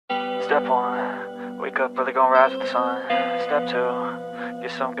Step 1, wake up early, gonna rise with the sun. Step 2,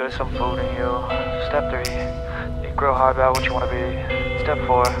 get some good, some food in you. Step 3, think real hard about what you wanna be. Step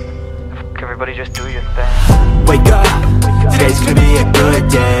 4, everybody just do your thing. Wake up, today's gonna be a good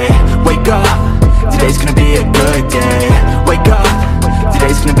day. Wake up, today's gonna be a good day. Wake up,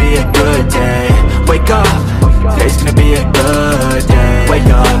 today's gonna be a good day. Wake up, today's gonna be a good day. Wake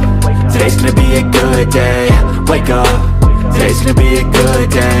up, today's gonna be a good day. Wake up, today's gonna be a good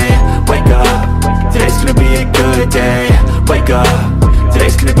day. Wake up, today's gonna be a good day. Wake up,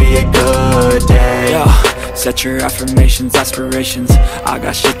 today's gonna be a good day. Yo, set your affirmations, aspirations. I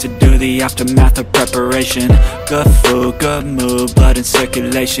got shit to do, the aftermath of preparation. Good food, good mood, blood in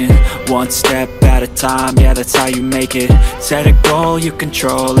circulation. One step at a time, yeah, that's how you make it. Set a goal you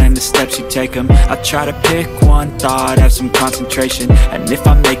control and the steps you take them. I try to pick one thought, have some concentration. And if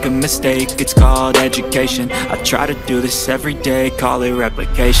I make a mistake, it's called education. I try to do this every day, call it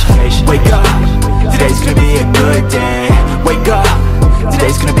replication. Wake up, today's gonna be a good day. Wake up,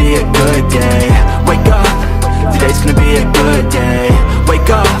 today's gonna be a good day. Wake up, today's gonna be a good day. Wake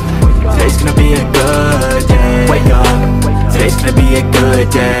up, today's gonna be a good day. Wake up, today's gonna be a good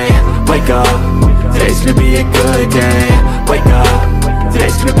day. Wake up, today's gonna be a good day. Wake up,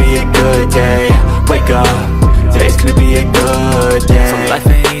 today's gonna be a good day. Wake up, today's gonna be a good day. So life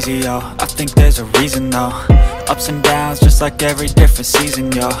ain't easy, yo, I think there's a reason though. Ups and downs, just like every different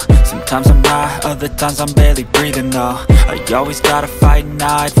season, yo. Sometimes I'm high, other times I'm barely breathing, though. I always gotta fight and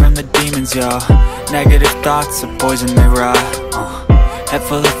hide from the demons, yo. Negative thoughts are poison, they rot. Head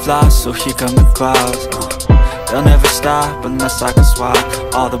full of flaws, so here come the clouds. They'll never stop unless I can swap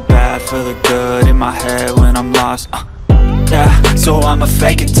all the bad for the good in my head when I'm lost. Yeah, so I'ma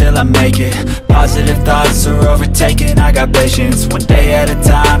fake it till I make it. Positive thoughts are overtaken, I got patience. One day at a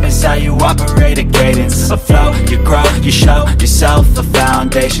time is how you operate a cadence. A flow, you grow, you show yourself a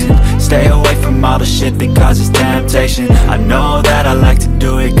foundation. Stay away from all the shit that causes temptation. I know that I like to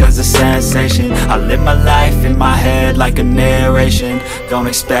do it cause it's sensation. I live my life in my head like a narration. Don't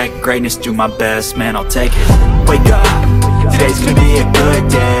expect greatness, do my best, man, I'll take it. Wake up, today's gonna be a good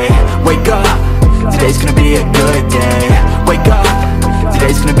day. Wake up, today's gonna be a good day. Wake up,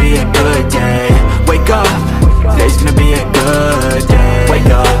 today's gonna be a good day. Wake up, today's gonna be a good day. Wake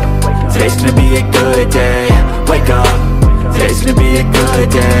up, today's gonna be a good day. Wake up, today's gonna be a good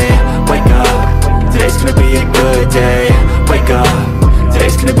day. Wake up, today's gonna be a good day. Wake up,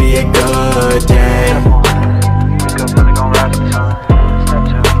 today's gonna be a good day. Wake up early, gonna rise with the sun. Step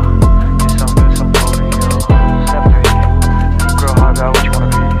 2, get some good, some food in you. Step 3, think real hard about what you wanna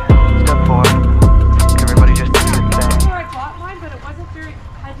be. Step 4, everybody just do your thing. I bought mine, but it wasn't very,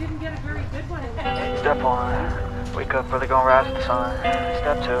 I didn't get a very good one. Step 1, wake up early, gonna rise with the sun.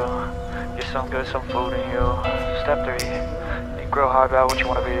 Step 2, get some good, some food in you. Step 3, think real hard about what you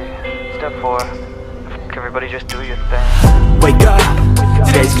wanna be. Step 4, everybody just do your thing. Wake up,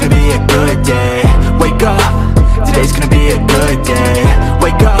 today's gonna be a good day. Wake up, today's gonna be a good day.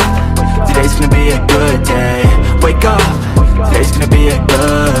 Wake up, today's gonna be a good day. Wake up, today's gonna be a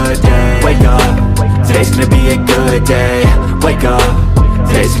good day. Wake up, today's gonna be a good day. Wake up,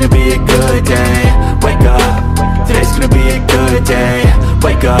 today's gonna be a good day. Wake up, today's gonna be a good day.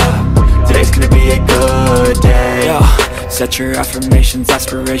 Wake up, today's gonna be a good day. Yo, set your affirmations,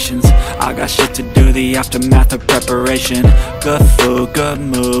 aspirations. I got shit to do, the aftermath of preparation. Good food, good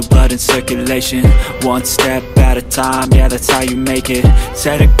mood, blood in circulation. One step at a time, yeah, that's how you make it.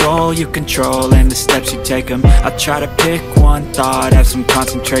 Set a goal you control and the steps you take them. I try to pick one thought, have some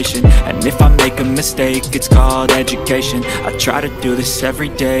concentration. And if I make a mistake, it's called education. I try to do this every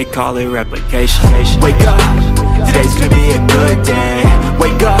day, call it replication. Wake up, today's gonna be a good day.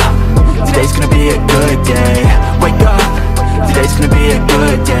 Wake up, today's gonna be a good day. Wake up, today's gonna be a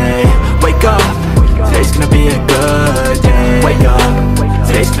good day. Wake up, today's gonna be a good day. Wake up,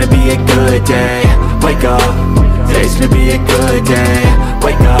 today's gonna be a good day. Wake up, today's gonna be a good day.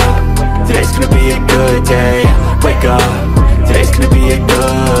 Wake up, today's gonna be a good day. Wake up, today's gonna be a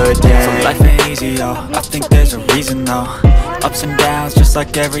good day. So life ain't easy, yo, I think there's a reason though. Ups and downs, just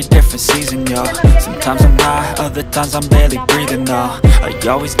like every different season, yo. Sometimes I'm high, other times I'm barely breathing, though. I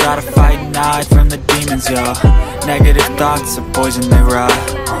always gotta fight and hide from the demons, yo. Negative thoughts are poison, they rot.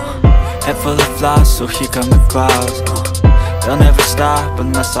 Head full of flaws, so here come the clouds. They'll never stop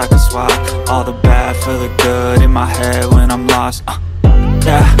unless I can swap all the bad for the good in my head when I'm lost.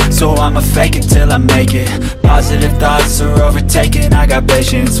 Yeah, so I'ma fake it till I make it. Positive thoughts are overtaken, I got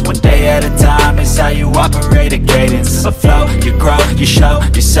patience. One day at a time is how you operate a cadence. A flow, you grow, you show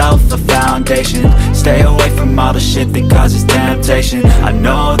yourself a foundation. Stay away from all the shit that causes temptation. I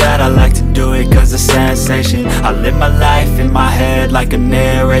know that I like to do it cause it's sensation. I live my life in my head like a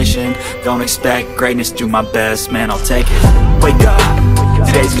narration. Don't expect greatness, do my best, man, I'll take it. Wake up,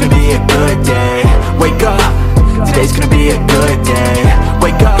 today's gonna be a good day. Wake up, today's gonna be a good day.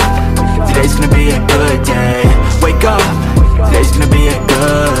 Wake up, today's gonna be a good day. Wake up, today's gonna be a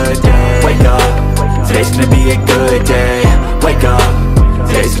good day. Wake up, today's gonna be a good day. Wake up,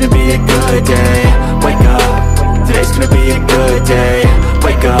 today's gonna be a good day. Wake up, today's gonna be a good day.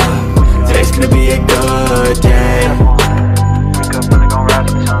 Wake up, today's gonna be a good day. Wake up, really gon' rise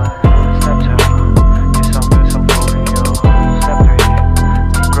with the sun. Step 2, get some good, some food in you. Step 3,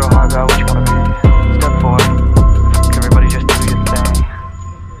 think real hard about what you wanna be. Step 4, everybody just do your thing.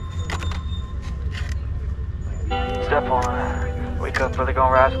 Step 1, wake up, really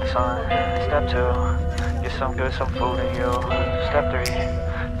gon' rise with the sun. Step 2, get some good, some food in you. Step 3,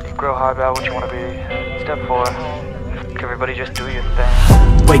 think real hard about what you wanna be. Step 4, everybody just do your thing.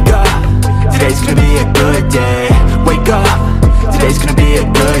 Wake up, today's gonna be a good day. Wake up, today's gonna be a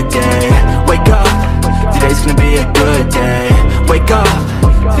good day. Wake up, today's gonna be a good day. Wake up,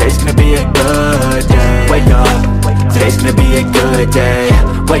 today's gonna be a good day. Wake up, today's gonna be a good day.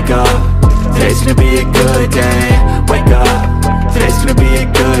 Wake up, today's gonna be a good day. Wake up, today's gonna be a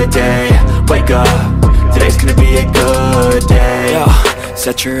good day. Wake up, today's gonna be a good day. Yo.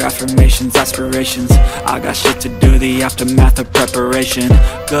 Set your affirmations, aspirations. I got shit to do, the aftermath of preparation.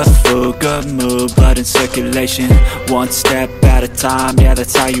 Good food, good mood, blood in circulation. One step at a time, yeah,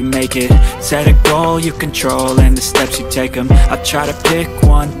 that's how you make it. Set a goal you control and the steps you take them. I try to pick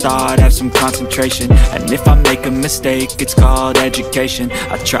one thought, have some concentration. And if I make a mistake, it's called education.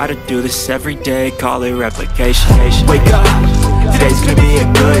 I try to do this every day, call it replication. Wake up, today's gonna be a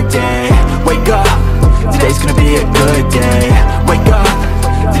good day. Wake up, today's gonna be a good day. Wake up,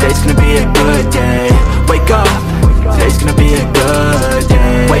 today's gonna be a good day. Wake up, today's gonna be a good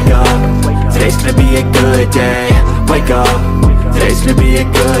day. Wake up, today's gonna be a good day. Wake up, today's gonna be a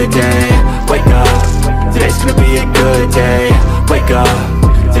good day. Wake up, today's gonna be a good day. Wake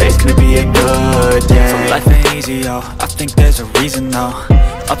up, today's gonna be a good day. So life ain't easy, yo, I think there's a reason though.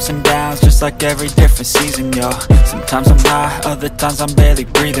 Ups and downs, just like every different season, yo. Sometimes I'm high, other times I'm barely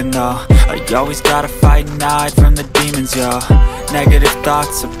breathing, though. You always gotta fight and hide from the demons, yo. Negative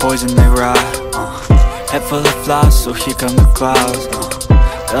thoughts are poison, they rot. Head full of flaws, so here come the clouds.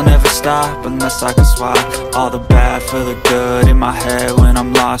 They'll never stop unless I can swap all the bad for the good in my head when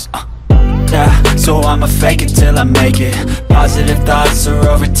I'm lost. Yeah, so I'ma fake it till I make it. Positive thoughts are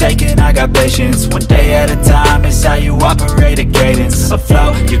overtaken, I got patience. One day at a time is how you operate a cadence. A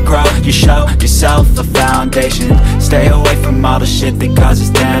flow, you grow, you show yourself a foundation. Stay away from all the shit that causes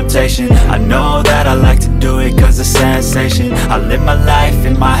temptation. I know that I like to do it cause it's sensation. I live my life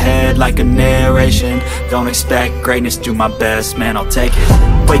in my head like a narration. Don't expect greatness, do my best, man, I'll take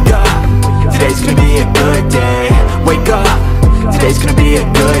it. Wake up, today's gonna be a good day. Wake up, today's gonna be a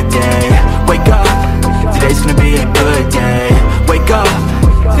good day. Wake up, today's gonna be a good day. Wake up,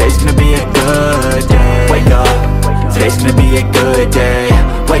 today's gonna be a good day. Wake up, today's gonna be a good day.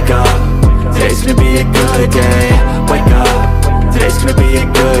 Wake up, today's gonna be a good day. Wake up, today's gonna be a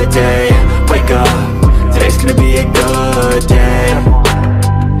good day. Wake up, today's gonna be a good day.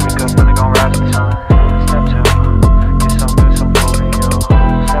 Wake up, really gon' rise with the sun. Step 2, get some good, some food in you.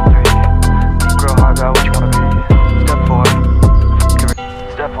 Step 3, think real hard about what you wanna be. Step 4,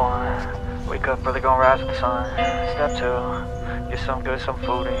 Step 1, wake up, really gon' rise with the sun. Step 2, get some good, some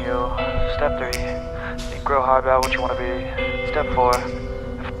food in you. Step 3, think real hard about what you wanna be. Step 4,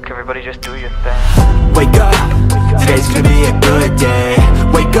 everybody just do your thing. Wake up, today's gonna be a good day.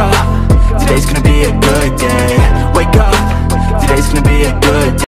 Wake up, today's gonna be a good day. Wake up, today's gonna be a good day.